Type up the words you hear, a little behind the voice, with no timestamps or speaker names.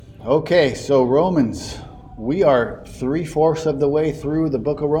Okay, so Romans. We are 3/4 of the way through the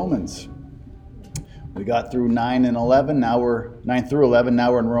book of Romans. We got through 9 and 11. Now we're 9 through 11.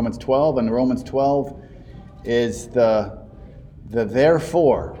 Now we're in Romans 12, and Romans 12 is the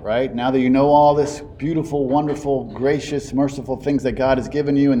therefore, right? Now that you know all this beautiful, wonderful, gracious, merciful things that God has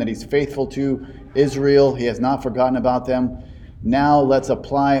given you and that he's faithful to Israel, he has not forgotten about them. Now let's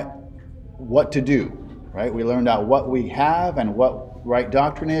apply what to do, right? We learned out what we have and what right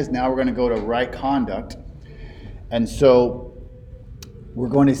doctrine is. Now we're going to go to right conduct. And so we're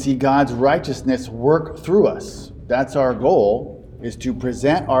going to see God's righteousness work through us. That's our goal, is to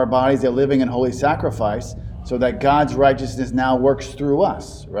present our bodies a living and holy sacrifice so that God's righteousness now works through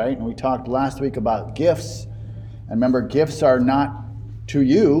us, right? And we talked last week about gifts. And remember, gifts are not to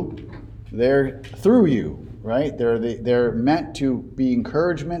you, they're through you, right? They're meant to be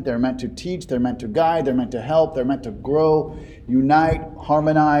encouragement, they're meant to teach, they're meant to guide, they're meant to help, they're meant to grow, unite,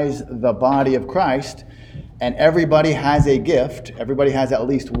 harmonize the body of Christ. And everybody has a gift. Everybody has at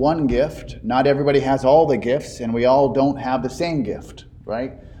least one gift. Not everybody has all the gifts, and we all don't have the same gift,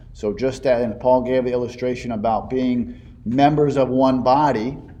 right? So just as, and Paul gave the illustration about being members of one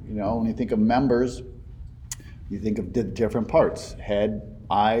body, when you think of members, you think of different parts: head,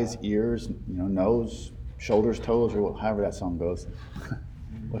 eyes, ears, nose, shoulders, toes, or however that song goes.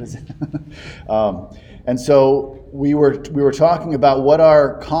 What is it? And so we were talking about what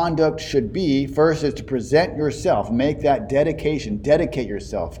our conduct should be. First is to present yourself, make that dedication, dedicate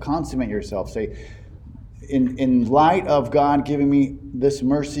yourself, consummate yourself. Say, in light of God giving me this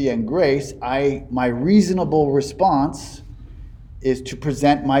mercy and grace, my reasonable response is to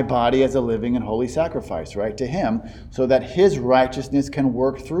present my body as a living and holy sacrifice, right, to him, so that his righteousness can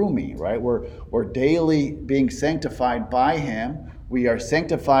work through me, right? We're daily being sanctified by him. We are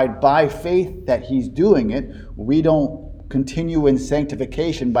sanctified by faith that he's doing it. We don't continue in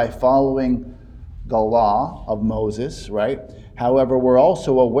sanctification by following the law of Moses, right? However, we're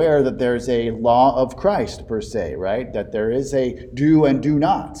also aware that there's a law of Christ, per se, right? That there is a do and do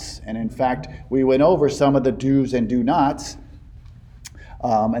nots. And in fact, we went over some of the do's and do nots.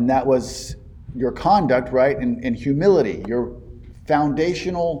 And that was your conduct, right, in humility, your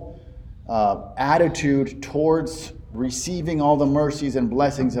foundational attitude towards receiving all the mercies and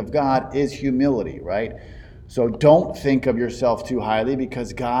blessings of God is humility, right? So don't think of yourself too highly,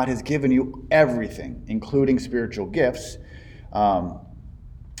 because God has given you everything, including spiritual gifts.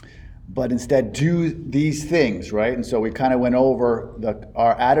 But instead do these things, right? And so we kind of went over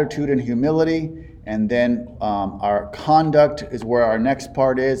our attitude in humility, and then our conduct is where our next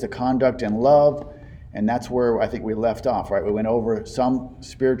part is, the conduct in love. And that's where I think we left off, right? We went over some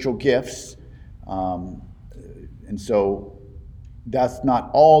spiritual gifts. And so that's not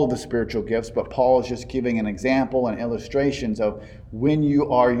all of the spiritual gifts, but Paul is just giving an example and illustrations of when you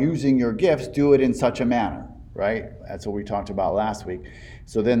are using your gifts, do it in such a manner, right? That's what we talked about last week.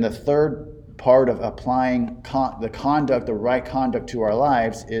 So then the third part of applying the right conduct to our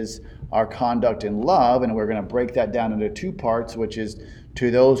lives is our conduct in love, and we're going to break that down into two parts, which is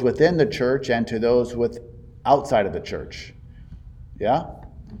to those within the church and to those outside of the church. Yeah?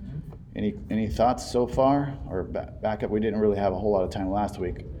 Any thoughts so far? Or back up, we didn't really have a whole lot of time last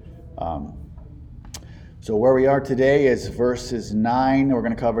week. So where we are today is verses 9. We're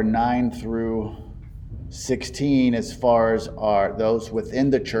going to cover 9 through 16 as far as those within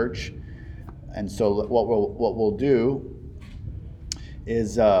the church. And so what we'll do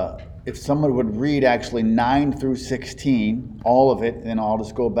is if someone would read actually 9 through 16, all of it, then I'll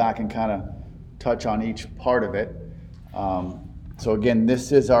just go back and kind of touch on each part of it. So again,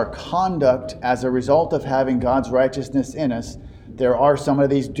 this is our conduct as a result of having God's righteousness in us. There are some of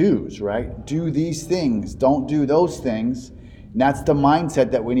these do's, right? Do these things, don't do those things. And that's the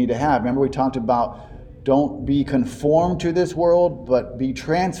mindset that we need to have. Remember we talked about don't be conformed to this world, but be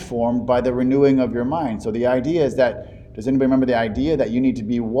transformed by the renewing of your mind. So the idea is that, does anybody remember the idea that you need to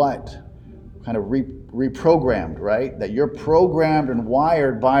be what? Kind of reprogrammed, right? That you're programmed and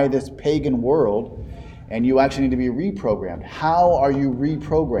wired by this pagan world, and you actually need to be reprogrammed. How are you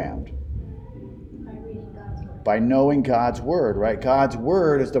reprogrammed? By reading God's word. By knowing God's word, right? God's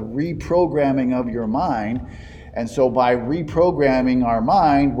word is the reprogramming of your mind. And so by reprogramming our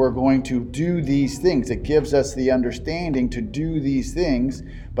mind, we're going to do these things. It gives us the understanding to do these things,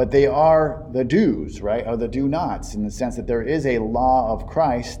 but they are the do's, right? Or the do nots, in the sense that there is a law of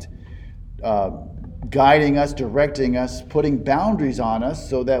Christ guiding us, directing us, putting boundaries on us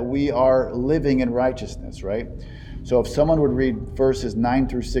so that we are living in righteousness, right? So if someone would read verses 9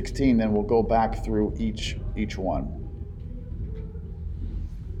 through 16, then we'll go back through each one.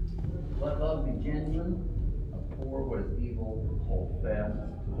 Let love be genuine. Abhor what is evil. Hold fast to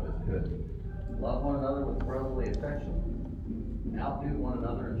what is good. Love one another with brotherly affection. Outdo one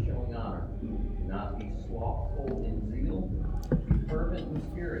another in showing honor. Do not be slothful in zeal. Be fervent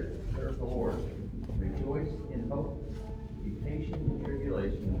in spirit. Serve the Lord. Rejoice in hope. Be patient in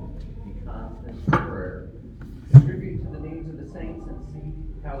tribulation. Be constant in prayer. Contribute to the needs of the saints and see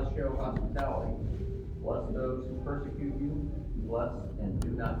how to show hospitality. Bless those who persecute you. Bless and do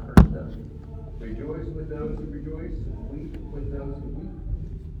not curse them. Rejoice with those who rejoice. Weep with those who weep.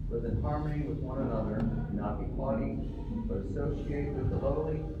 Live in harmony with one another. Do not be haughty, but associate with the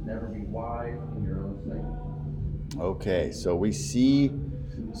lowly. Never be wise in your own sight. Okay, so we see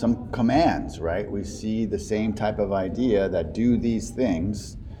some commands, right? We see the same type of idea that do these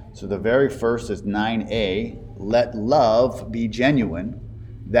things. So the very first is 9a, let love be genuine.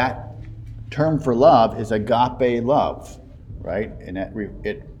 That term for love is agape love, right? And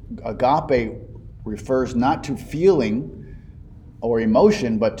agape refers not to feeling or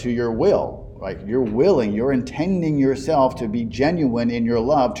emotion, but to your will, right? You're willing, you're intending yourself to be genuine in your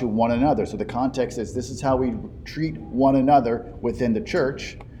love to one another. So the context is this is how we treat one another within the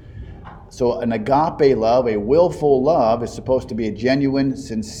church. So an agape love, a willful love, is supposed to be a genuine,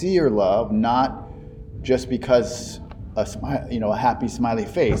 sincere love, not just because a happy smiley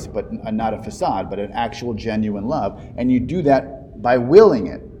face, but not a facade, but an actual genuine love. And you do that by willing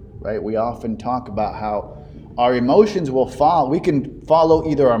it, right? We often talk about how our emotions will follow. We can follow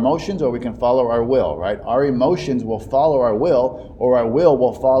either our emotions or we can follow our will, right? Our emotions will follow our will, or our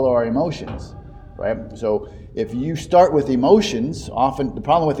will follow our emotions, right? So if you start with emotions, often the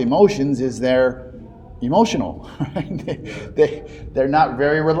problem with emotions is they're emotional, right? They're not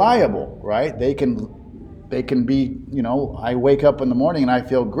very reliable, right? They can be, I wake up in the morning and I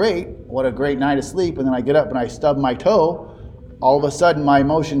feel great. What a great night of sleep. And then I get up and I stub my toe. All of a sudden my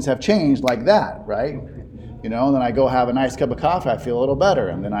emotions have changed like that, right? And then I go have a nice cup of coffee, I feel a little better.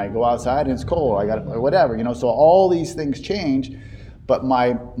 And then I go outside and it's cold, or whatever, so all these things change. But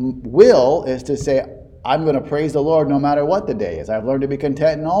my will is to say, I'm going to praise the Lord no matter what the day is. I've learned to be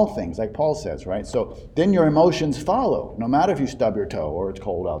content in all things, like Paul says, right? So then your emotions follow. No matter if you stub your toe or it's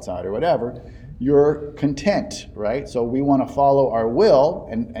cold outside or whatever, you're content, right? So we want to follow our will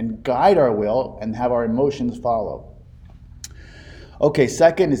and guide our will and have our emotions follow. Okay,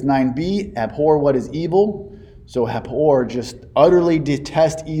 second is 9b, abhor what is evil. So abhor, just utterly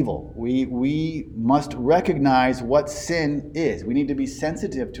detest evil. We must recognize what sin is. We need to be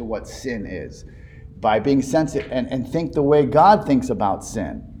sensitive to what sin is by being sensitive and think the way God thinks about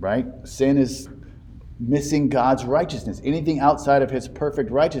sin, right? Sin is missing God's righteousness. Anything outside of his perfect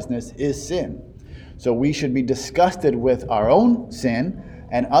righteousness is sin. So we should be disgusted with our own sin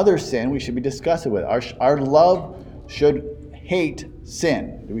and other sin we should be disgusted with. Our love should hate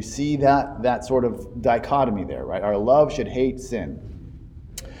sin. Do we see that sort of dichotomy there, right? Our love should hate sin.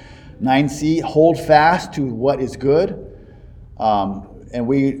 9c, hold fast to what is good. And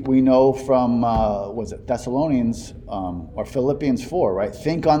we know from, Thessalonians or Philippians 4, right?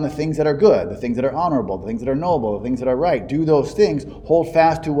 Think on the things that are good, the things that are honorable, the things that are noble, the things that are right. Do those things. Hold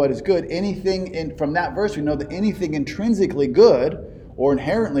fast to what is good. From that verse, we know that anything intrinsically good or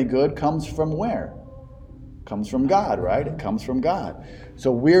inherently good comes from where? Comes from God, right? It comes from God.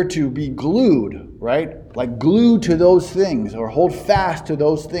 So we're to be glued, right? Like glued to those things, or hold fast to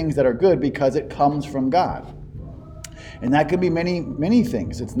those things that are good because it comes from God. And that could be many, many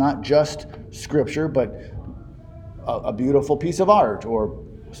things. It's not just scripture, but a beautiful piece of art, or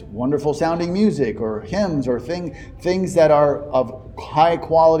wonderful sounding music, or hymns, or things that are of high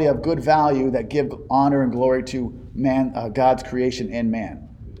quality, of good value, that give honor and glory to man, God's creation and man.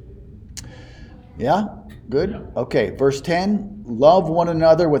 Yeah? Good? Yeah. Okay, verse 10, love one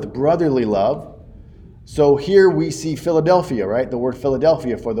another with brotherly love. So here we see Philadelphia, right? The word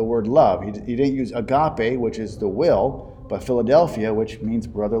Philadelphia for the word love. He didn't use agape, which is the will, but Philadelphia, which means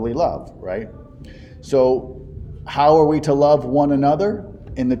brotherly love, right? So how are we to love one another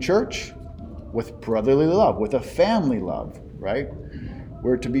in the church? With brotherly love, with a family love, right?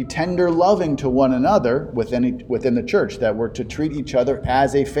 We're to be tender loving to one another within the church, that we're to treat each other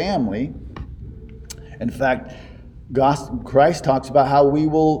as a family. In fact, Christ talks about how we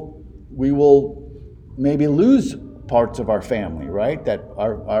will maybe lose parts of our family, right? That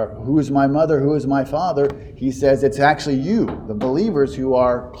are who is my mother, who is my father? He says it's actually you, the believers, who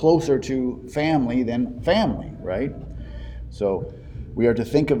are closer to family than family, right? So we are to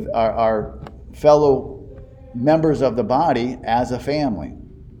think of our fellow members of the body as a family.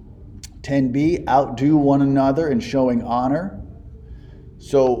 10b, outdo one another in showing honor.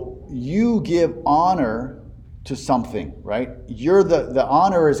 So you give honor to something, right? The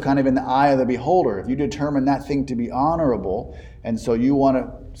honor is kind of in the eye of the beholder. If you determine that thing to be honorable, and so you want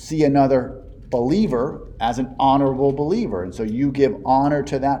to see another believer as an honorable believer. And so you give honor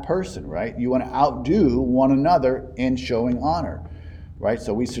to that person, right? You want to outdo one another in showing honor, right?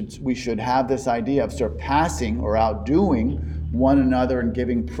 So we should have this idea of surpassing or outdoing one another and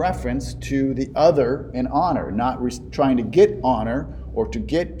giving preference to the other in honor, not trying to get honor or to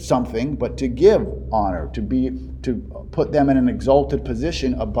get something, but to give honor, to put them in an exalted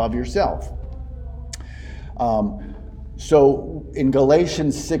position above yourself. So in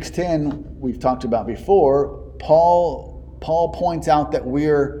Galatians 6:10, we've talked about before, Paul points out that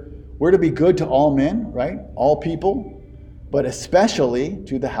we're to be good to all men, right? All people, but especially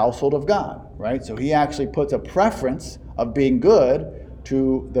to the household of God, right? So he actually puts a preference of being good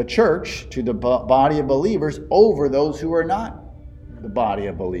to the church, to the body of believers, over those who are not the body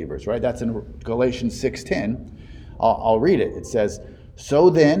of believers, right? That's in Galatians 6:10. I'll read it. It says, "So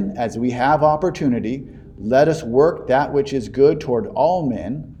then, as we have opportunity, let us work that which is good toward all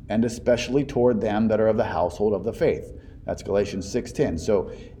men, and especially toward them that are of the household of the faith." That's Galatians 6:10. So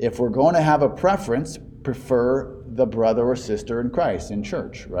if we're going to have a preference, prefer the brother or sister in Christ in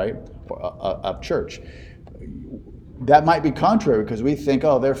church, right? Of church. That might be contrary because we think,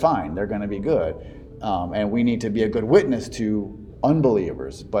 oh, they're fine, they're going to be good. And we need to be a good witness to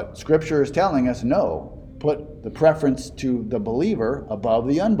unbelievers. But Scripture is telling us, no, put the preference to the believer above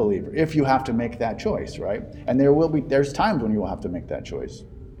the unbeliever, if you have to make that choice, right? And there's times when you will have to make that choice.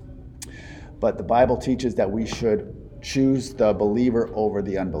 But the Bible teaches that we should choose the believer over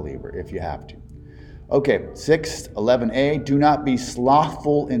the unbeliever, if you have to. Okay, 6:11a, do not be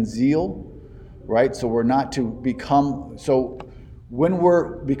slothful in zeal, right? So we're not to become,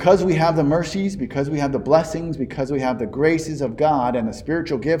 because we have the mercies, because we have the blessings, because we have the graces of God and the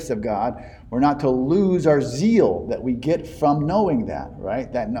spiritual gifts of God, we're not to lose our zeal that we get from knowing that, right?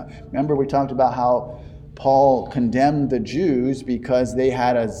 Remember we talked about how Paul condemned the Jews because they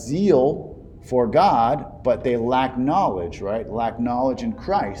had a zeal for God, but they lacked knowledge, right? Lacked knowledge in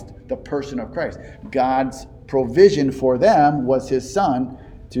Christ, the person of Christ. God's provision for them was his Son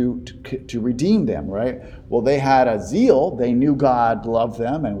to redeem them, right? Well, they had a zeal. They knew God loved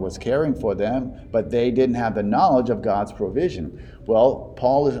them and was caring for them, but they didn't have the knowledge of God's provision. Well,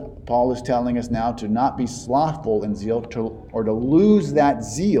 Paul is telling us now to not be slothful in zeal, or to lose that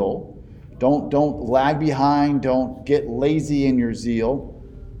zeal. Don't lag behind. Don't get lazy in your zeal.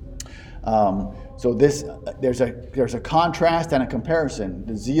 So there's a contrast and a comparison.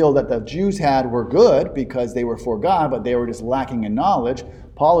 The zeal that the Jews had were good because they were for God, but they were just lacking in knowledge.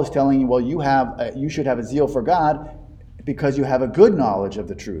 Paul is telling you, well, you should have a zeal for God because you have a good knowledge of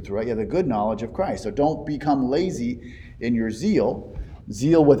the truth, right? You have a good knowledge of Christ. So don't become lazy in your zeal.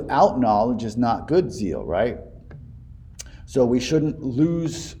 Zeal without knowledge is not good zeal, right? So we shouldn't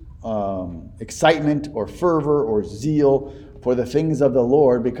lose excitement or fervor or zeal for the things of the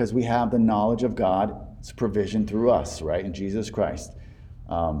Lord because we have the knowledge of God's provision through us, right, in Jesus Christ.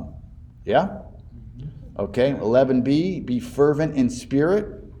 Yeah? Okay, 11b, be fervent in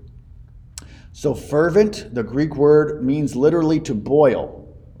spirit. So fervent, the Greek word, means literally to boil,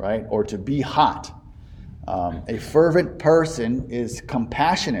 right, or to be hot. A fervent person is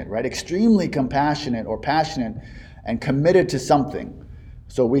compassionate, right, extremely compassionate or passionate and committed to something.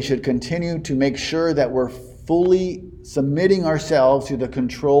 So we should continue to make sure that we're fully submitting ourselves to the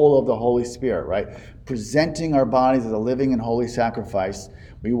control of the Holy Spirit, right? Presenting our bodies as a living and holy sacrifice.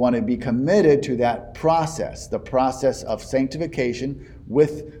 We want to be committed to that process, the process of sanctification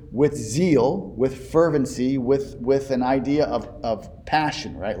with zeal, with fervency, with an idea of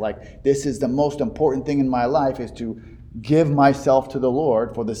passion, right? Like, this is the most important thing in my life, is to give myself to the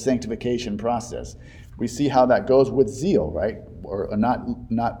Lord for the sanctification process. We see how that goes with zeal, right? Or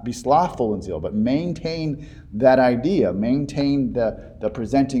not be slothful in zeal, but maintain that idea, maintain the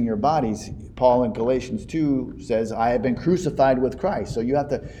presenting your bodies. Paul in Galatians 2 says, I have been crucified with Christ. So you have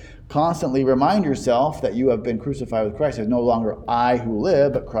to constantly remind yourself that you have been crucified with Christ. It's no longer I who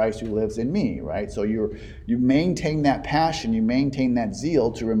live, but Christ who lives in me, right? So you maintain that passion, you maintain that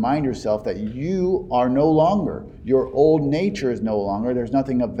zeal to remind yourself that you are no longer, your old nature is no longer, there's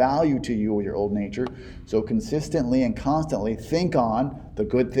nothing of value to you with your old nature. So consistently and constantly think on the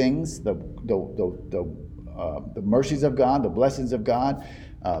good things, the mercies of God, the blessings of God,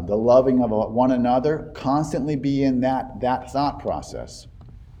 the loving of one another. Constantly be in that thought process.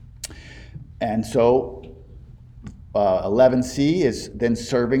 And so 11c is then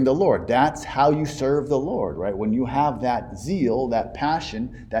serving the Lord. That's how you serve the Lord, right? When you have that zeal, that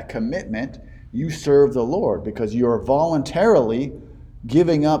passion, that commitment, you serve the Lord because you're voluntarily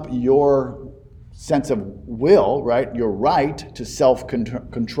giving up your sense of will, right? Your right to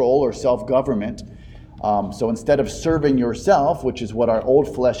self-control or self-government So instead of serving yourself, which is what our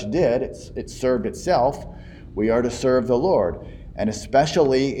old flesh did, it served itself, we are to serve the Lord. And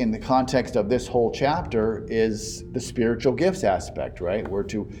especially in the context of this whole chapter is the spiritual gifts aspect, right?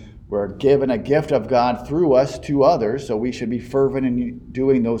 We're given a gift of God through us to others, so we should be fervent in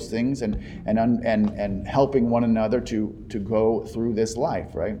doing those things and helping one another to go through this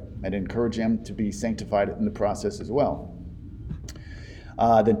life, right? And encourage them to be sanctified in the process as well.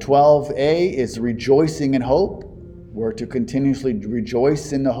 Then 12a is rejoicing in hope. We're to continuously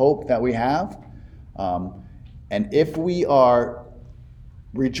rejoice in the hope that we have. And if we are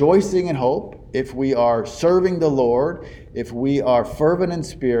rejoicing in hope, if we are serving the Lord, if we are fervent in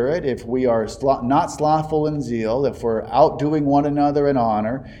spirit, if we are not slothful in zeal, if we're outdoing one another in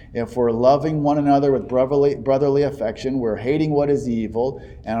honor, if we're loving one another with brotherly affection, we're hating what is evil,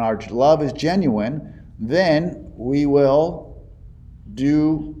 and our love is genuine, then we will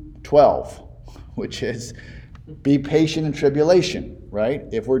do 12, which is be patient in tribulation, right?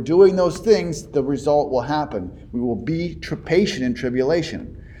 If we're doing those things, the result will happen. We will be patient in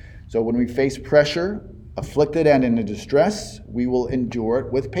tribulation. So when we face pressure, afflicted and in distress, we will endure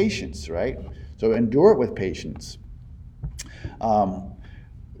it with patience, right? So endure it with patience.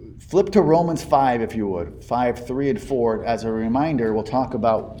 Flip to Romans 5, if you would, 5, 3, and 4. As a reminder, we'll talk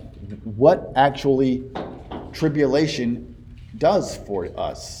about what actually tribulation does for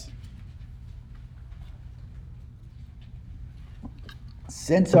us.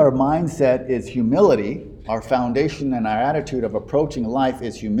 Since our mindset is humility, our foundation and our attitude of approaching life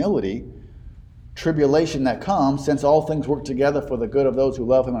is humility, tribulation that comes, since all things work together for the good of those who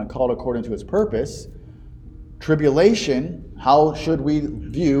love him and are called according to his purpose, tribulation, how should we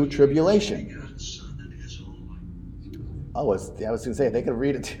view tribulation? Oh, I was going to say, they could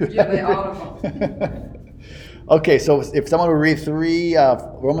read it too. Yeah, they ought to. Okay, so if someone would read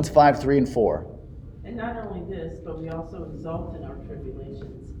Romans 5, 3, and 4. And not only this, but we also exult in our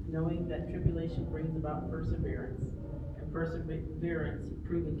tribulations, knowing that tribulation brings about perseverance, and perseverance,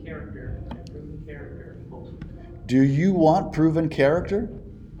 proven character, and proven character, hope. Do you want proven character?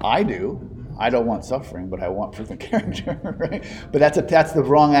 I do. I don't want suffering, but I want proven character, right? But that's the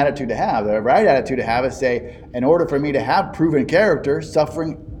wrong attitude to have. The right attitude to have is say, in order for me to have proven character,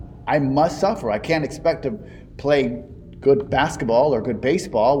 suffering, I must suffer. I can't expect to play good basketball or good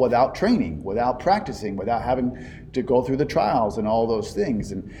baseball without training, without practicing, without having to go through the trials and all those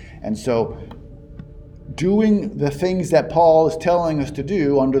things. And so doing the things that Paul is telling us to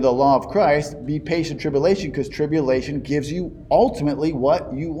do under the law of Christ, be patient in tribulation, because tribulation gives you ultimately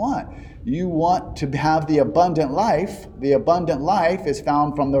what you want. You want to have the abundant life. The abundant life is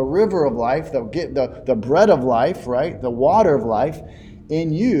found from the river of life, the bread of life, right? The water of life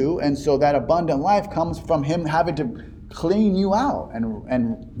in you. And so that abundant life comes from him having to clean you out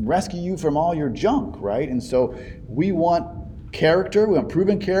and rescue you from all your junk, right? And so we want character, we want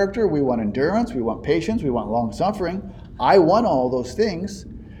proven character, we want endurance, we want patience, we want long suffering. I want all those things.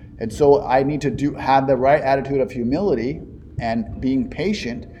 And so I need to have the right attitude of humility and being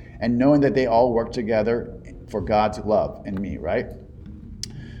patient and knowing that they all work together for God's love in me, right?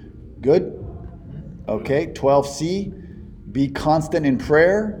 Good? Okay, 12C, be constant in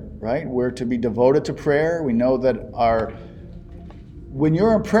prayer. Right? We're to be devoted to prayer. We know that when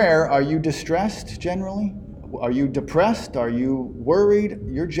you're in prayer, are you distressed generally? Are you depressed? Are you worried?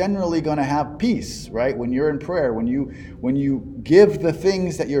 You're generally going to have peace, right? When you're in prayer, when you give the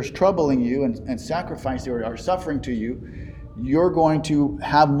things that you're troubling you and sacrifice or are suffering to you, you're going to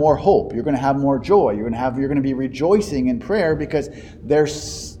have more hope. You're going to have more joy. You're going to be rejoicing in prayer because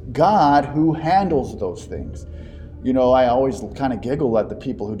there's God who handles those things. You know, I always kind of giggle at the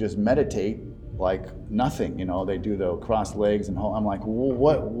people who just meditate like nothing. You know, they do the crossed legs and I'm like, well,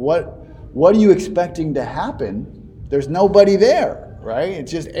 what are you expecting to happen? There's nobody there, right?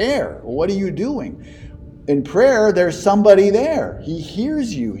 It's just air. What are you doing? In prayer, there's somebody there. He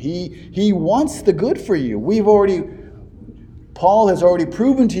hears you. He wants the good for you. Paul has already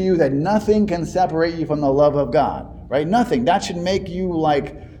proven to you that nothing can separate you from the love of God, right? Nothing. That should make you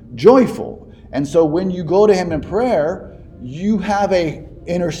like joyful. And so when you go to him in prayer, you have a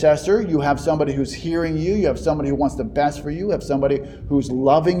intercessor, you have somebody who's hearing you, you have somebody who wants the best for you, you have somebody who's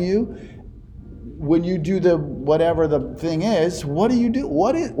loving you. When you do whatever the thing is, what do you do?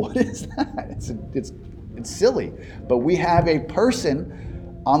 What is that? It's silly. But we have a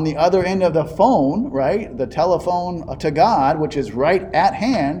person on the other end of the phone, right? The telephone to God, which is right at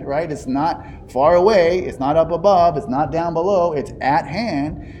hand, right? It's not far away, it's not up above, it's not down below, it's at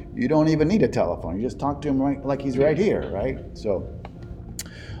hand. You don't even need a telephone. You just talk to him right like he's right here, right? So,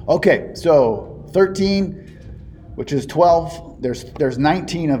 okay, so 13, which is 12. There's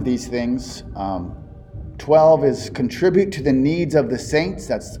 19 of these things. 12 is contribute to the needs of the saints.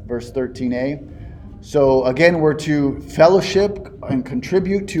 That's verse 13a. So again, we're to fellowship and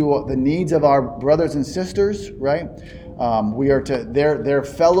contribute to the needs of our brothers and sisters, right? We are to they're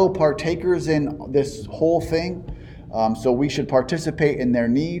fellow partakers in this whole thing. So we should participate in their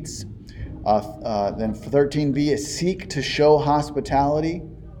needs. Then 13b is seek to show hospitality.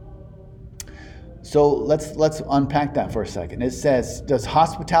 So let's unpack that for a second. It says, does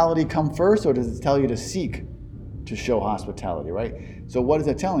hospitality come first, or does it tell you to seek to show hospitality, right? So what is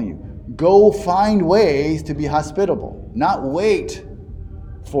it telling you? Go find ways to be hospitable. Not wait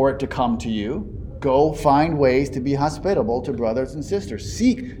for it to come to you. Go find ways to be hospitable to brothers and sisters.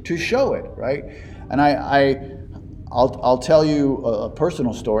 Seek to show it, right? And I'll tell you a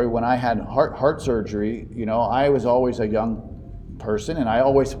personal story. When I had heart surgery, I was always a young person, and I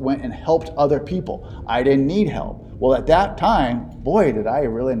always went and helped other people. I didn't need help. Well, at that time, boy, did I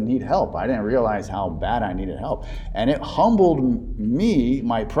really need help. I didn't realize how bad I needed help. And it humbled me,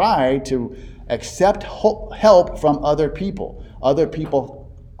 my pride, to accept help from other people. Other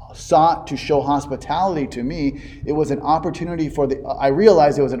people sought to show hospitality to me. It was an opportunity I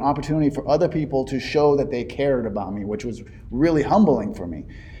realized it was an opportunity for other people to show that they cared about me, which was really humbling for me.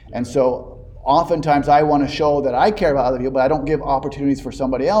 And so oftentimes I want to show that I care about other people, but I don't give opportunities for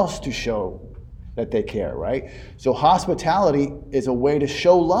somebody else to show that they care, right? So hospitality is a way to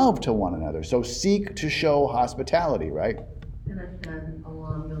show love to one another. So seek to show hospitality, right? And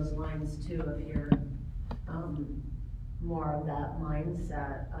along those lines too, if you're more of that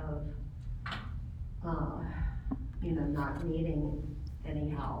mindset of, not needing any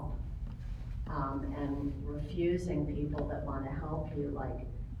help, and refusing people that want to help you, like,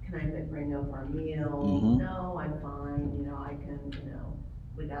 can I bring over a meal? Mm-hmm. No, I'm fine, I can,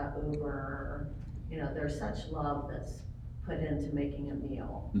 we got Uber, there's such love that's put into making a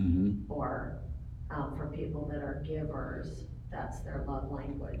meal. Mm-hmm. Or for people that are givers, that's their love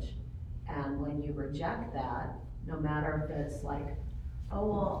language. And when you reject that, no matter if it's like, oh,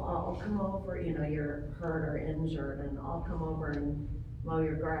 well, I'll come over, you're hurt or injured, and I'll come over and mow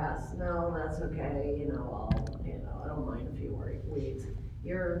your grass. No, that's okay, I don't mind if you weeds.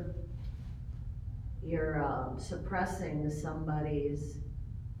 You're suppressing somebody's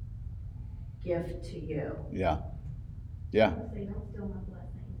gift to you. Yeah. Yeah. They don't steal my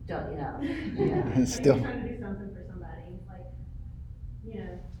blessing. Yeah. Still. I'm trying to do something for somebody. Like,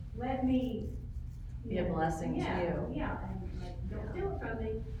 let me Be a blessing to you. Yeah, and like, don't steal it from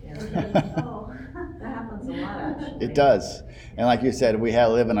me. Yeah. Oh. That happens a lot, actually. It does. And like you said, we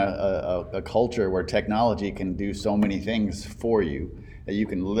live in a culture where technology can do so many things for you that you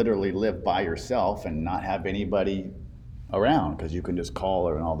can literally live by yourself and not have anybody around, because you can just call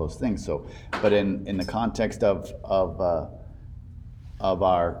her and all those things. So, but in the context of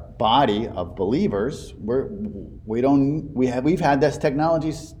our body of believers, we've had this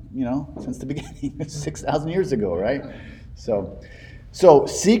technology, since the beginning, 6,000 years ago, right? So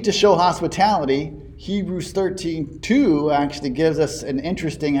seek to show hospitality. Hebrews 13:2 actually gives us an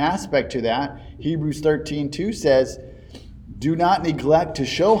interesting aspect to that. Hebrews 13:2 says, do not neglect to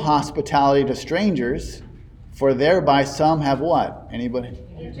show hospitality to strangers, for thereby some have what? Anybody?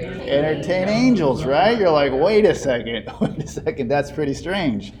 Entertain angels, right? You're like, wait a second, that's pretty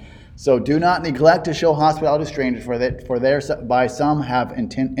strange. So do not neglect to show hospitality to strangers, for thereby some have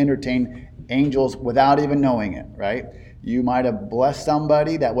entertained angels without even knowing it, right? You might have blessed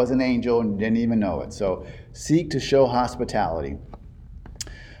somebody that was an angel and didn't even know it. So seek to show hospitality.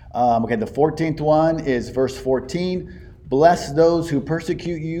 The 14th one is verse 14. Bless those who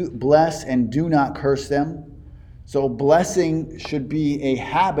persecute you, bless and do not curse them. So blessing should be a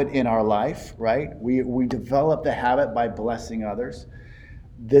habit in our life, right? We develop the habit by blessing others.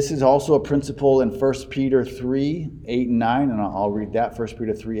 This is also a principle in 1 Peter 3:8 and 9, and I'll read that, 1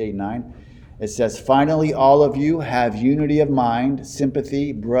 Peter 3:8 and 9. It says, finally, all of you have unity of mind,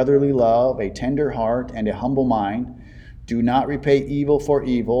 sympathy, brotherly love, a tender heart, and a humble mind. Do not repay evil for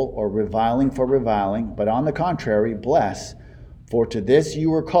evil or reviling for reviling, but on the contrary, bless, for to this you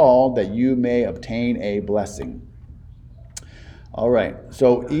were called, that you may obtain a blessing. All right,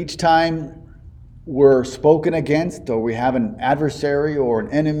 so each time we're spoken against, or we have an adversary or an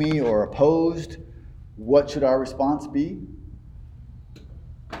enemy or opposed, what should our response be?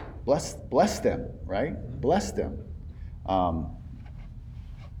 Bless them, right? Bless them.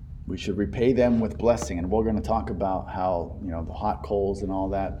 We should repay them with blessing, and we're going to talk about how, the hot coals and all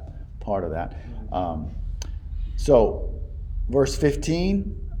that part of that. So, verse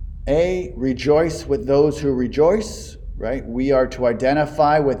 15, rejoice with those who rejoice, right? We are to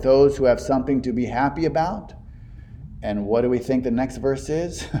identify with those who have something to be happy about. And what do we think the next verse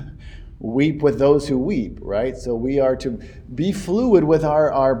is? weep with those who weep, right? So we are to be fluid with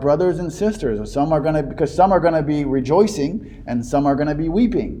our brothers and sisters. Because some are going to be rejoicing and some are going to be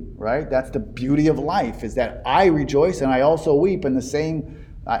weeping, right? That's the beauty of life, is that I rejoice and I also weep in the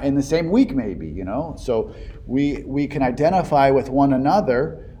same week, maybe, you know. So we can identify with one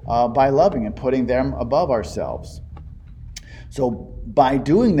another by loving and putting them above ourselves. So by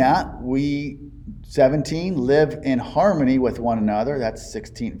doing that, we 17, live in harmony with one another. That's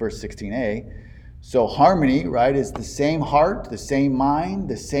verse 16a. So harmony, right, is the same heart, the same mind,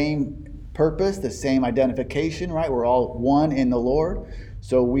 the same purpose, the same identification, right? We're all one in the Lord.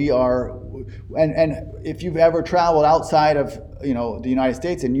 So we are, and if you've ever traveled outside of, you know, the United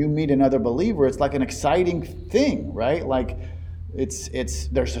States and you meet another believer, it's like an exciting thing, right? Like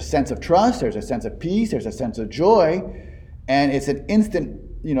there's a sense of trust, there's a sense of peace, there's a sense of joy, and it's an instant,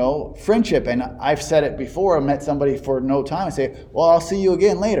 you know, friendship. And I've said it before, I met somebody for no time and say, well, I'll see you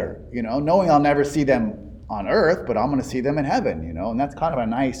again later, you know, knowing I'll never see them on earth, but I'm going to see them in heaven, you know, and that's kind of a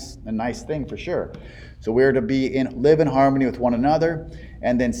nice thing for sure. So we're to live in harmony with one another.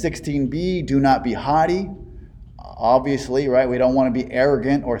 And then 16b, do not be haughty. Obviously, right, we don't want to be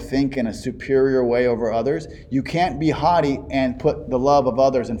arrogant or think in a superior way over others. You can't be haughty and put the love of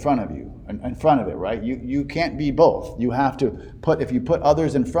others in front of it, right? You can't be both. You have to if you put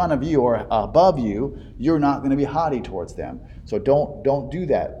others in front of you or above you, you're not going to be haughty towards them. So don't do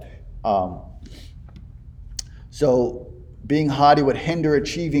that. So being haughty would hinder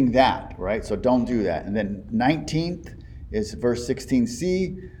achieving that, right? So don't do that. And then 19th is verse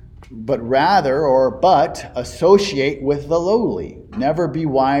 16c, but associate with the lowly. Never be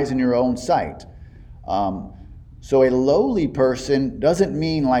wise in your own sight. So a lowly person doesn't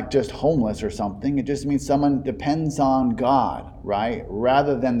mean like just homeless or something. It just means someone depends on God, right?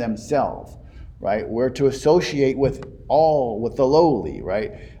 Rather than themselves, right? We're to associate with the lowly,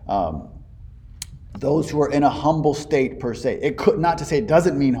 right? Those who are in a humble state per se. Not to say it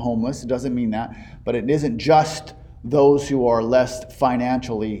doesn't mean homeless, it doesn't mean that, but it isn't just those who are less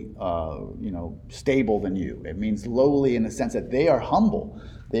financially, stable than you. It means lowly in the sense that they are humble.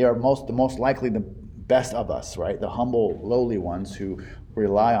 They are the most likely the best of us, right? The humble, lowly ones who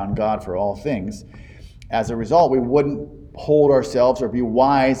rely on God for all things. As a result, we wouldn't hold ourselves or be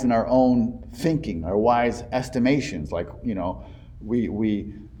wise in our own thinking, our wise estimations. Like, you know,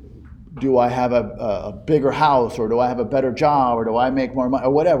 do I have a bigger house, or do I have a better job, or do I make more money,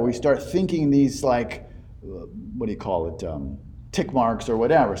 or whatever? We start thinking these like, tick marks or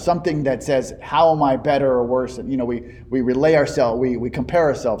whatever, something that says, how am I better or worse? And, you know, we relay ourselves, we compare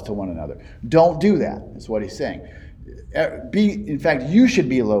ourselves to one another. Don't do that, is what he's saying. In fact, you should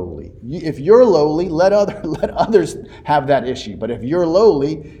be lowly. If you're lowly, let others have that issue. But if you're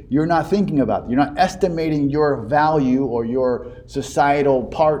lowly, you're not thinking about it. You're not estimating your value or your societal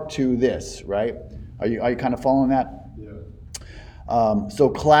part to this, right? Are you kind of following that? Yeah. So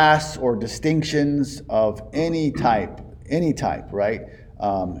class or distinctions of any type, right,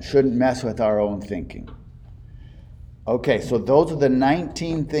 shouldn't mess with our own thinking. Okay, so those are the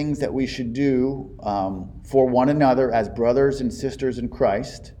 19 things that we should do for one another as brothers and sisters in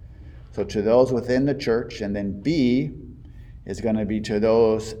Christ. So to those within the church, and then B is going to be to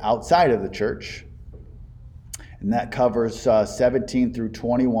those outside of the church. And that covers 17 through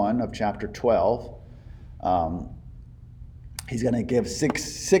 21 of chapter 12. He's going to give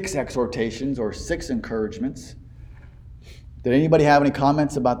six exhortations or 6 encouragements. Did anybody have any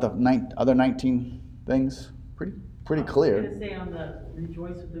comments about the other 19 things? Pretty clear. I was going to say on the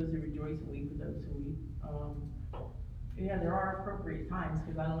rejoice with those who rejoice and weep with those who weep. There are appropriate times,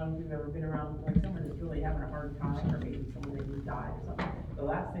 because I don't know if you've ever been around like someone that's really having a hard time, or maybe someone that just died or something. The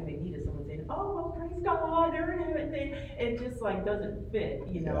last thing they need is someone saying, "Oh, well, praise God, they're in heaven." It just like doesn't fit,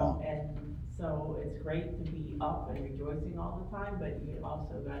 you know. Yeah. And so it's great to be up and rejoicing all the time, but you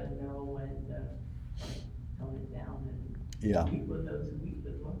also got to know when to tone it down and weep with those who weep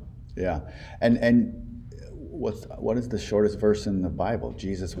as well. Yeah, and what is the shortest verse in the Bible?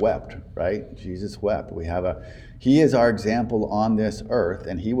 Jesus wept, right? Jesus wept. He is our example on this earth,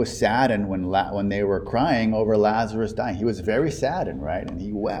 and he was saddened when they were crying over Lazarus dying. He was very saddened, right? And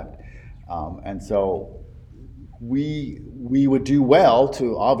he wept. And so we would do well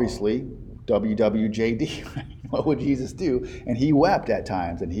to obviously WWJD. What would Jesus do? And he wept at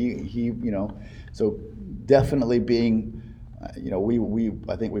times, and he so definitely being,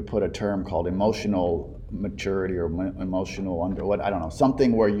 I think we put a term called emotional maturity or emotional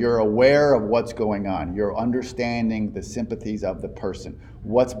something where you're aware of what's going on. You're understanding the sympathies of the person.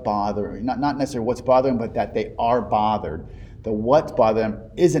 What's bothering, not necessarily what's bothering, but that they are bothered. The what's bothering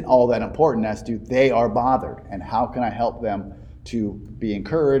them isn't all that important as to they are bothered, and how can I help them to be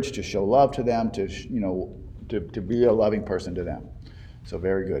encouraged, to show love to them, to be a loving person to them. So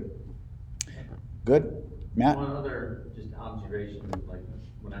very good. Good, Matt? One other just observation, like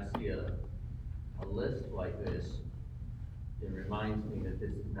when I see a list like this, it reminds me that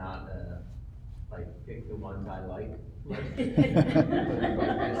this is not like pick the ones I like list. This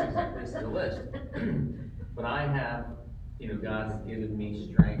is a list. But I have, God has given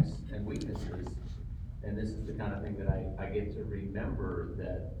me strengths and weaknesses, and this is the kind of thing that I get to remember,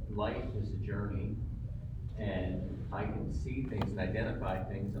 that life is a journey, and I can see things and identify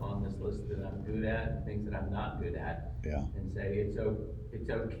things on this list that I'm good at and things that I'm not good at. Yeah. And say it's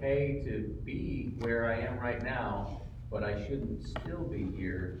okay to be where I am right now, but I shouldn't still be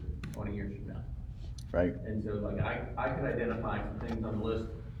here 20 years from now. Right. And so like I could identify some things on the list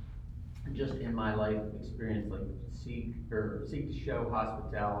just in my life experience, like seek to show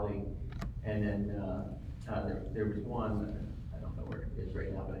hospitality, and then there was one, I don't know where it is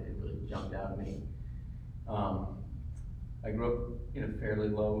right now, but it really jumped out at me. I grew up in a fairly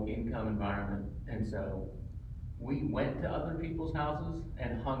low income environment, and so we went to other people's houses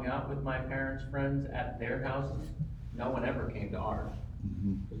and hung out with my parents' friends at their houses. No one ever came to ours,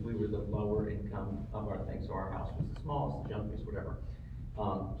 because we were the lower income of our things, so our house was the smallest, the junkiest, whatever.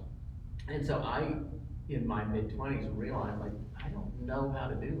 And so I, in my mid-20s, realized, like, I don't know how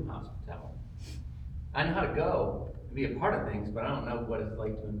to do hospitality. I know how to go and be a part of things, but I don't know what it's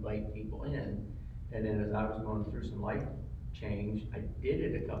like to invite people in. And then as I was going through some life change, I did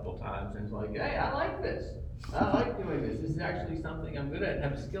it a couple times, and it's like, hey, I like this. I like doing this. This is actually something I'm good at and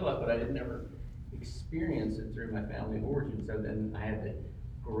have a skill at, but I didn't ever experience it through my family origin. So then I had to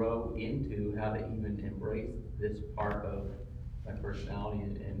grow into how to even embrace this part of my personality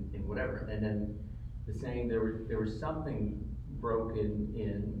and whatever. And then the saying, there was something broken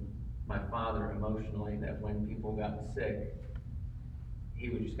in my father emotionally, that when people got sick, he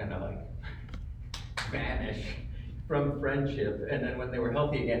would just kind of like vanish from friendship, and then when they were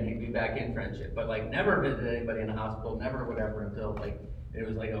healthy again, he'd be back in friendship, but like never visited anybody in the hospital, never whatever, until like it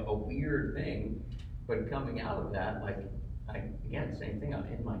was like a weird thing. But coming out of that, like again, same thing, I'm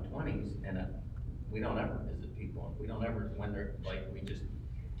in my 20s, and we don't ever visit people, we don't ever, when they're like, we just,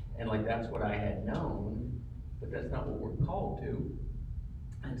 and like that's what I had known, but that's not what we're called to.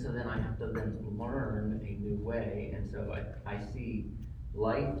 And so then I have to then learn a new way, and so I see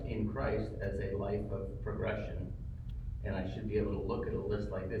life in Christ as a life of progression. And I should be able to look at a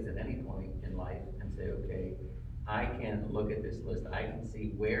list like this at any point in life and say, okay, I can look at this list, I can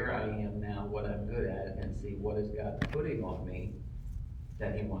see where I am now, what I'm good at, and see what is God putting on me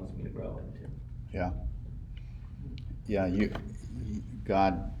that He wants me to grow into. Yeah. Yeah,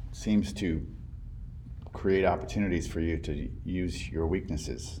 God seems to create opportunities for you to use your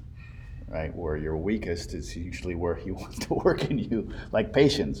weaknesses, right? Where you're weakest is usually where He wants to work in you, like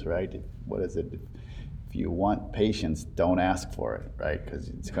patience, right? What is it? If you want patience, don't ask for it, right? Because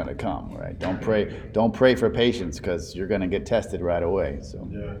it's going to come, right? Don't pray for patience, because you're going to get tested right away. So.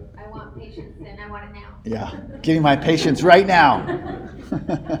 Yeah. I want patience and I want it now. Yeah, give me my patience right now.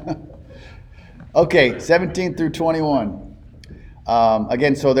 Okay, 17 through 21.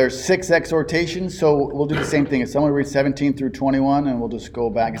 Again, so there's 6 exhortations, so we'll do the same thing. If someone reads 17 through 21, and we'll just go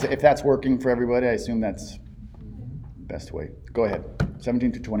back. If that's working for everybody, I assume that's the best way. Go ahead,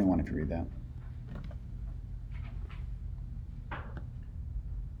 17 through 21 if you read that.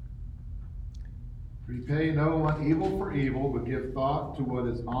 Repay no one evil for evil, but give thought to what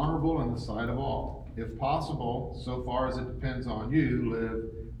is honorable in the sight of all. If possible, so far as it depends on you,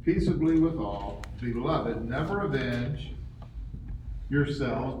 live peaceably with all. Beloved, never avenge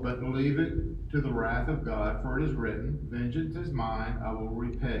yourselves, but leave it to the wrath of God, for it is written, vengeance is mine, I will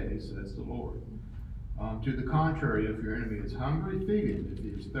repay, says the Lord. To the contrary, if your enemy is hungry, feed him. If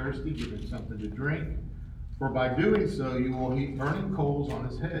he is thirsty, give him something to drink. For by doing so, you will heap burning coals on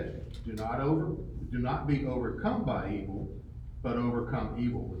his head. Do not be overcome by evil, but overcome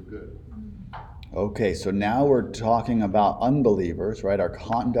evil with good. Okay, so now we're talking about unbelievers, right? Our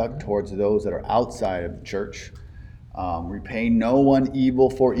conduct towards those that are outside of the church. Repay no one evil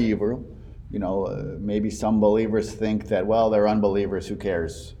for evil. Maybe some believers think that, well, they're unbelievers, who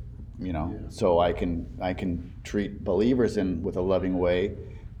cares? So I can treat believers with a loving way.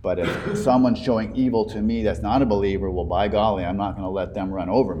 But if someone's showing evil to me that's not a believer, well, by golly, I'm not going to let them run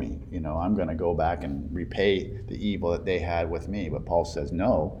over me. I'm going to go back and repay the evil that they had with me. But Paul says,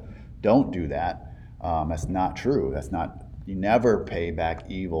 no, don't do that. That's not true. You never pay back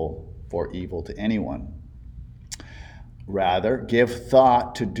evil for evil to anyone. Rather, give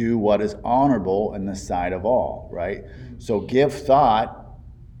thought to do what is honorable in the sight of all, right? So give thought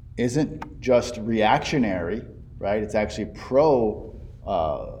isn't just reactionary. right? It's actually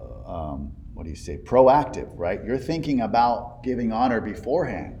proactive, right? You're thinking about giving honor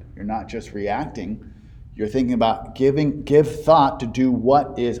beforehand. You're not just reacting. You're thinking about give thought to do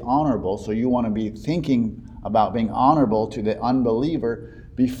what is honorable. So you want to be thinking about being honorable to the unbeliever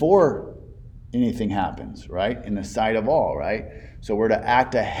before anything happens, right? In the sight of all, right? So we're to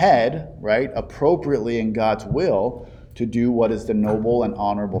act ahead, right? Appropriately in God's will to do what is the noble and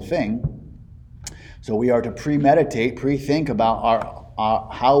honorable thing. So we are to premeditate, pre-think about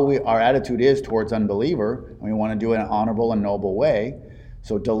our attitude is towards unbeliever, and we want to do it in an honorable and noble way.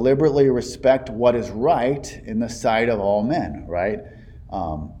 So deliberately respect what is right in the sight of all men, right?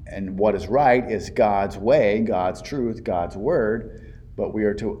 And what is right is God's way, God's truth, God's word. But we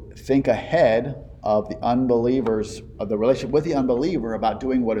are to think ahead of the unbelievers, of the relationship with the unbeliever about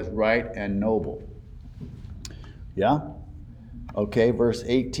doing what is right and noble. Yeah? Okay, verse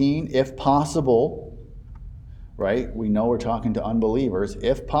 18, if possible, right? We know we're talking to unbelievers.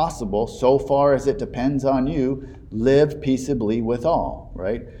 If possible, so far as it depends on you, live peaceably with all,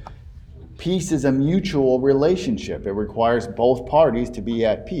 right? Peace is a mutual relationship. It requires both parties to be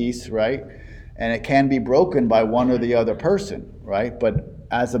at peace, right? And it can be broken by one or the other person, right? But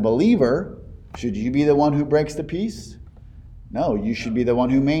as a believer, should you be the one who breaks the peace? No, you should be the one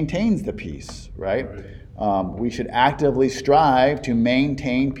who maintains the peace, right? We should actively strive to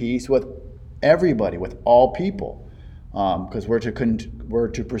maintain peace with everybody, with all people, because we're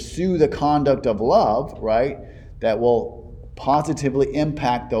to pursue the conduct of love, right, that will positively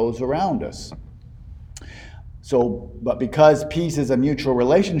impact those around us. So, but because peace is a mutual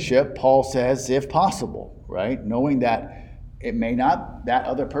relationship, Paul says, if possible, right, knowing that that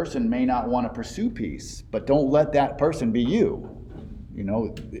other person may not want to pursue peace, but don't let that person be you. You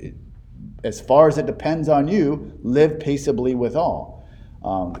know, as far as it depends on you, live peaceably with all.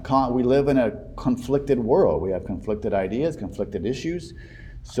 We live in a conflicted world. We have conflicted ideas, conflicted issues.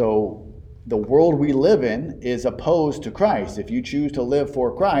 So the world we live in is opposed to Christ. If you choose to live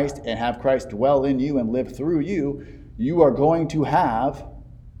for Christ and have Christ dwell in you and live through you, you are going to have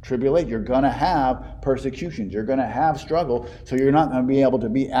tribulation. You're going to have persecutions. You're going to have struggle. So you're not going to be able to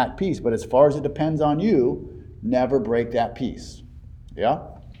be at peace. But as far as it depends on you, never break that peace. Yeah?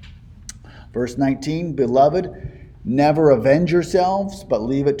 Verse 19, beloved, never avenge yourselves, but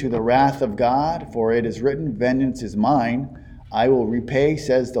leave it to the wrath of God, for it is written, vengeance is mine, I will repay,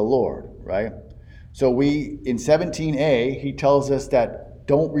 says the Lord, right? So in 17a, he tells us that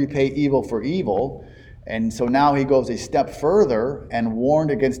don't repay evil for evil, and so now he goes a step further and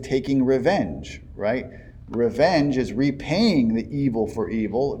warned against taking revenge, right? Revenge is repaying the evil for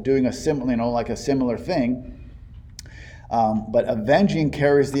evil, doing a similar thing, but avenging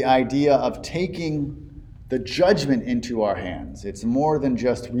carries the idea of taking the judgment into our hands. It's more than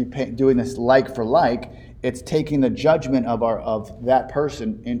just doing this like for like. It's taking the judgment of that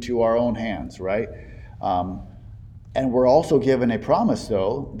person into our own hands, right? And we're also given a promise,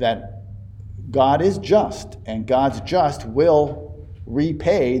 though, that God is just, and God's just will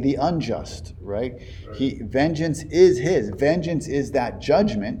repay the unjust, right? Vengeance is his. Vengeance is that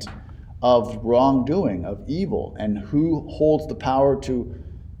judgment of wrongdoing, of evil. And who holds the power to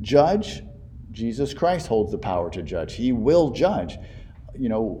judge? Jesus Christ holds the power to judge. He will judge. You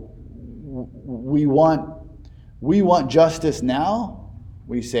know, we want justice now,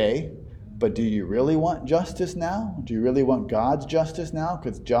 we say, but do you really want justice now? Do you really want God's justice now?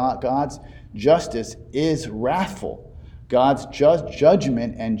 Because God's justice is wrathful. God's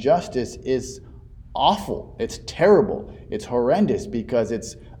judgment and justice is awful. It's terrible. It's horrendous because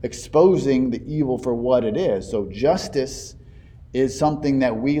it's exposing the evil for what it is. So justice is something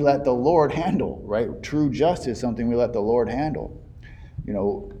that we let the Lord handle, right? True justice is something we let the Lord handle. You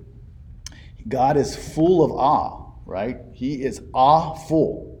know, God is full of awe, right? He is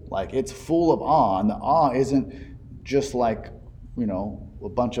awful. Like, it's full of awe. And the awe isn't just like, you know, a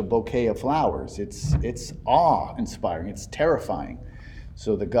bunch of bouquet of flowers. It's awe-inspiring. It's terrifying.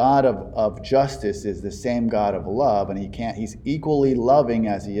 So the God of justice is the same God of love, and he's equally loving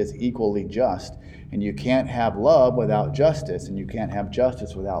as he is equally just. And you can't have love without justice, and you can't have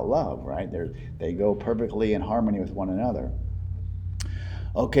justice without love, right? They go perfectly in harmony with one another.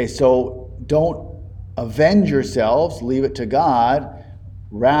 Okay, so don't avenge yourselves, leave it to God.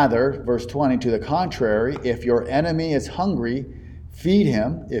 Rather, verse 20, to the contrary, if your enemy is hungry, feed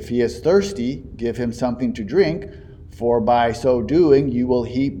him. If he is thirsty, give him something to drink, for by so doing you will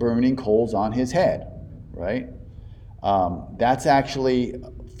heap burning coals on his head, right? That's actually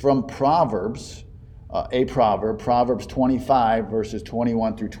from Proverbs, Proverbs 25, verses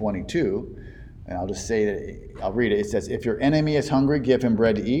 21 through 22. And I'll just say that, I'll read it. It says, if your enemy is hungry, give him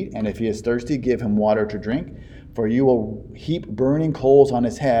bread to eat, and if he is thirsty, give him water to drink. for you will heap burning coals on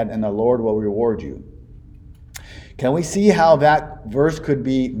his head, and the Lord will reward you. Can we see how that verse could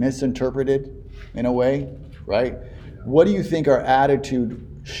be misinterpreted in a way, right? What do you think our attitude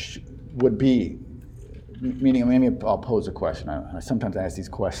would be? Meaning, maybe I'll pose a question. I sometimes ask these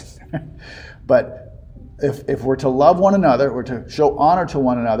questions. But if we're to love one another, we're to show honor to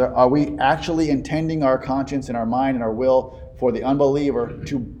one another, are we actually intending our conscience and our mind and our will for the unbeliever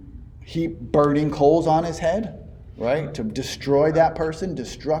to heap burning coals on his head? Right? To destroy that person,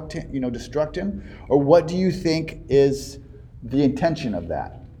 destruct him? Or what do you think is the intention of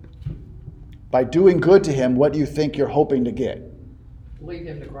that? By doing good to him, what do you think you're hoping to get? Lead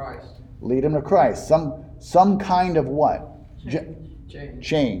him to Christ. Lead him to Christ. Some kind of what? Change.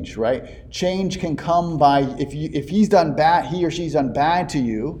 Change, right? Change can come by, if he's done bad, he or she's done bad to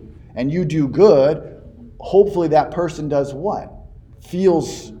you, and you do good, hopefully that person does what?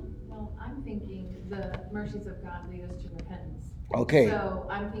 Feels... Well, I'm thinking the mercies of God lead us to repentance. Okay. So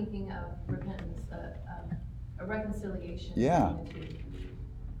I'm thinking of repentance, a reconciliation. Yeah.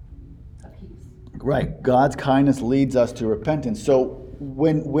 A peace. Right. God's kindness leads us to repentance. So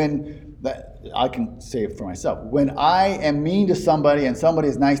when that, I can say it for myself. When I am mean to somebody and somebody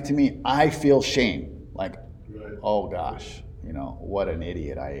is nice to me, I feel shame. Like, oh gosh, what an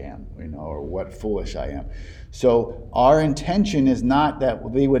idiot I am, or what foolish I am. So our intention is not that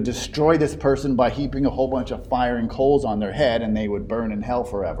we would destroy this person by heaping a whole bunch of fire and coals on their head and they would burn in hell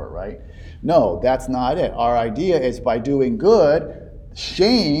forever, right? No, that's not it. Our idea is by doing good,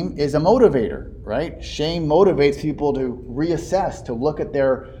 shame is a motivator, right? Shame motivates people to reassess, to look at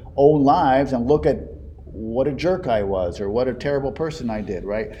their own lives and look at what a jerk I was or what a terrible person I did,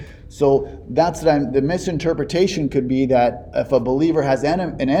 right? So that's the misinterpretation could be that if a believer has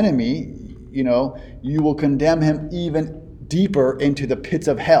an enemy, you will condemn him even deeper into the pits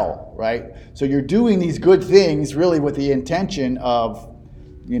of hell, right? So you're doing these good things really with the intention of,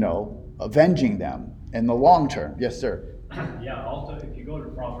 avenging them in the long term. Yes, sir. Yeah, also, if you go to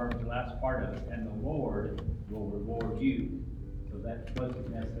Proverbs, the last part of it, and the Lord will reward you. So that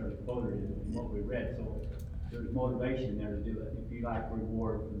wasn't necessarily quoted in what we read. So there's motivation there to do it. If you like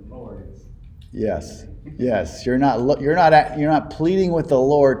reward from the Lord, it's... Yes. You're not pleading with the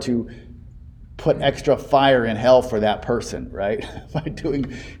Lord to put extra fire in hell for that person, right? By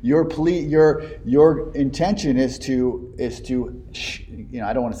doing your intention is to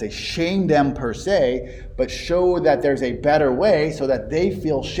I don't want to say shame them per se, but show that there's a better way so that they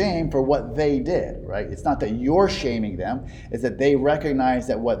feel shame for what they did, right? It's not that you're shaming them, it's that they recognize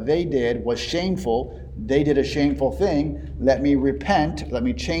that what they did was shameful. They did a shameful thing. Let me repent. Let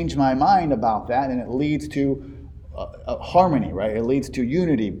me change my mind about that, and it leads to harmony, right? It leads to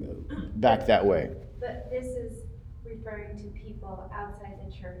unity back that way. But this is referring to people outside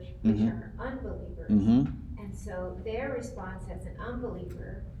the church, which are unbelievers. And so their response as an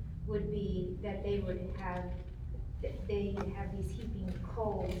unbeliever would be that they have these heaping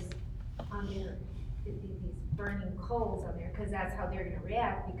coals on these burning coals on there, because that's how they're going to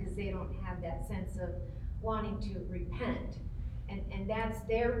react, because they don't have that sense of wanting to repent. And that's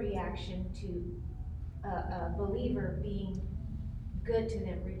their reaction to a believer being good to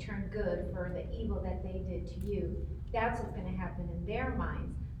them, return good for the evil that they did to you. That's what's going to happen in their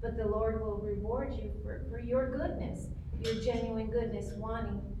minds. But the Lord will reward you for your goodness, your genuine goodness,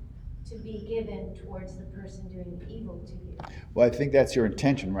 wanting to be given towards the person doing evil to you. Well, I think that's your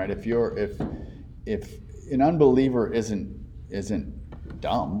intention, right? If an unbeliever isn't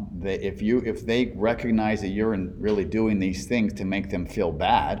dumb, if they recognize that you're really doing these things to make them feel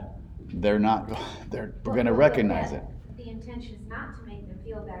bad, they're going to recognize it. The intention is not to make them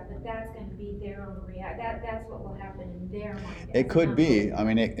feel bad, but that's going to be their own reaction. That's what will happen in their mind. It could be. I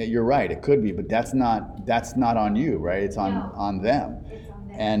mean, you're right. It could be, but that's not on you, right? It's on them. It's on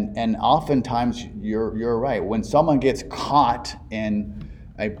them. And oftentimes you're right. When someone gets caught in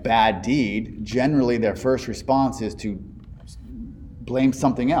a bad deed, generally their first response is to blame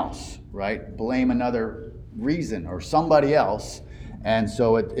something else, right? Blame another reason or somebody else. And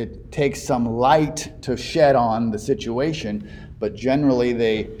so it takes some light to shed on the situation, but generally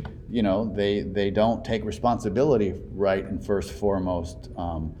they don't take responsibility right and first foremost.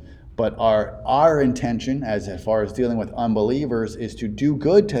 But our intention, as far as dealing with unbelievers, is to do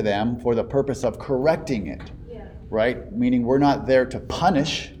good to them for the purpose of correcting it, right? Meaning we're not there to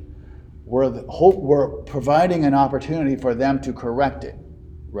punish. We're providing an opportunity for them to correct it,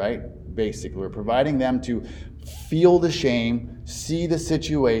 right? Basically, we're providing them to feel the shame, see the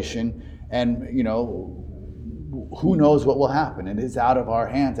situation, and who knows what will happen. It is out of our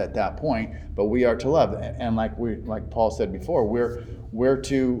hands at that point, but we are to love. And like Paul said before, we're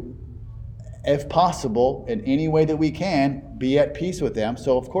to if possible, in any way that we can, be at peace with them.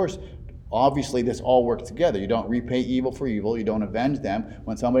 So, of course, obviously, this all works together. You don't repay evil for evil. You don't avenge them.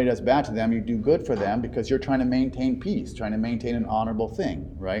 When somebody does bad to them, you do good for them because you're trying to maintain peace, trying to maintain an honorable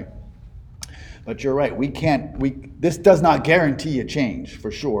thing, right? But you're right. This does not guarantee a change,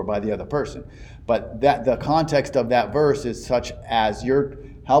 for sure, by the other person. But the context of that verse is such as you're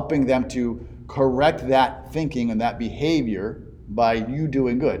helping them to correct that thinking and that behavior by you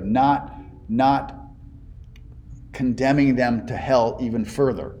doing good, not condemning them to hell even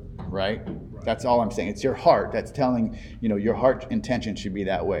further, right? That's all I'm saying. It's your heart that's telling, your heart intention should be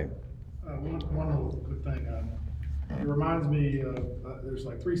that way. One little quick thing. It reminds me of, there's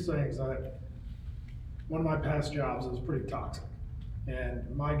like 3 sayings. One of my past jobs was pretty toxic.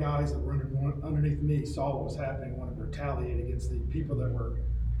 And my guys that were underneath me saw what was happening, wanted to retaliate against the people that were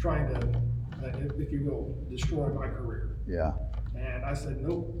trying to, if you will, destroy my career. Yeah. And I said,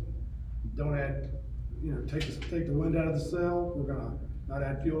 nope, don't add, take the wind out of the sail. We're gonna not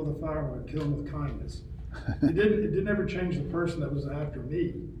add fuel to the fire. We're gonna kill them with kindness. It didn't ever change the person that was after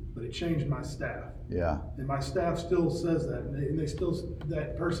me, but it changed my staff. Yeah. And my staff still says that, and they still,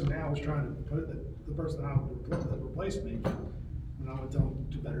 that person now is trying to put the person that replaced me, and I went on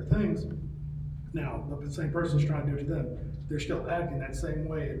to better things. Now, the same person's trying to do it to them. They're still acting that same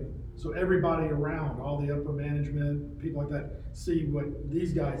way. And so everybody around, all the upper management, people like that, see what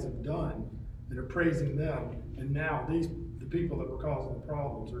these guys have done, and are praising them. And now the people that were causing the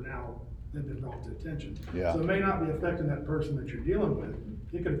problems they've been brought to attention. Yeah. So it may not be affecting that person that you're dealing with.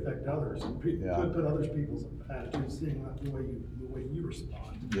 It could affect others. It could put other people's attitudes, seeing the way you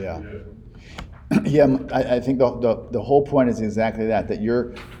respond. Yeah. Yeah, I think the whole point is exactly that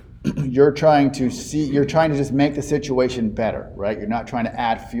you're trying to just make the situation better, right? You're not trying to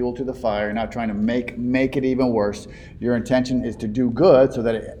add fuel to the fire. You're not trying to make it even worse. Your intention is to do good so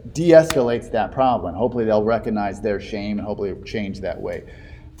that it de-escalates that problem. Hopefully they'll recognize their shame and hopefully change that way.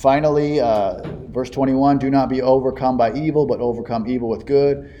 Finally, verse 21, do not be overcome by evil, but overcome evil with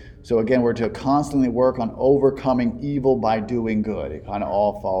good. So again, we're to constantly work on overcoming evil by doing good. It kind of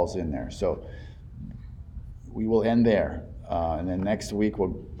all falls in there. So we will end there. And then next week we'll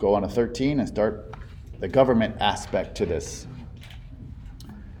go on to 13 and start the government aspect to this.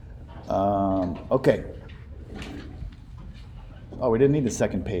 Okay. Oh, we didn't need the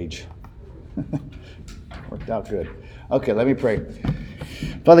second page. Worked out good. Okay, let me pray.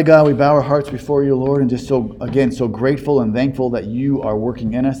 Father God, we bow our hearts before you, Lord, and just so grateful and thankful that you are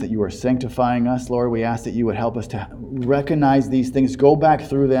working in us, that you are sanctifying us, Lord. We ask that you would help us to recognize these things, go back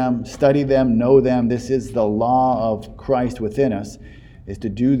through them, study them, know them. This is the law of Christ within us, is to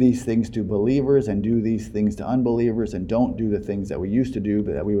do these things to believers and do these things to unbelievers, and don't do the things that we used to do,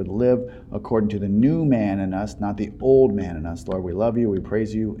 but that we would live according to the new man in us, not the old man in us. Lord, we love you. We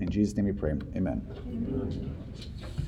praise you. In Jesus' name we pray. Amen.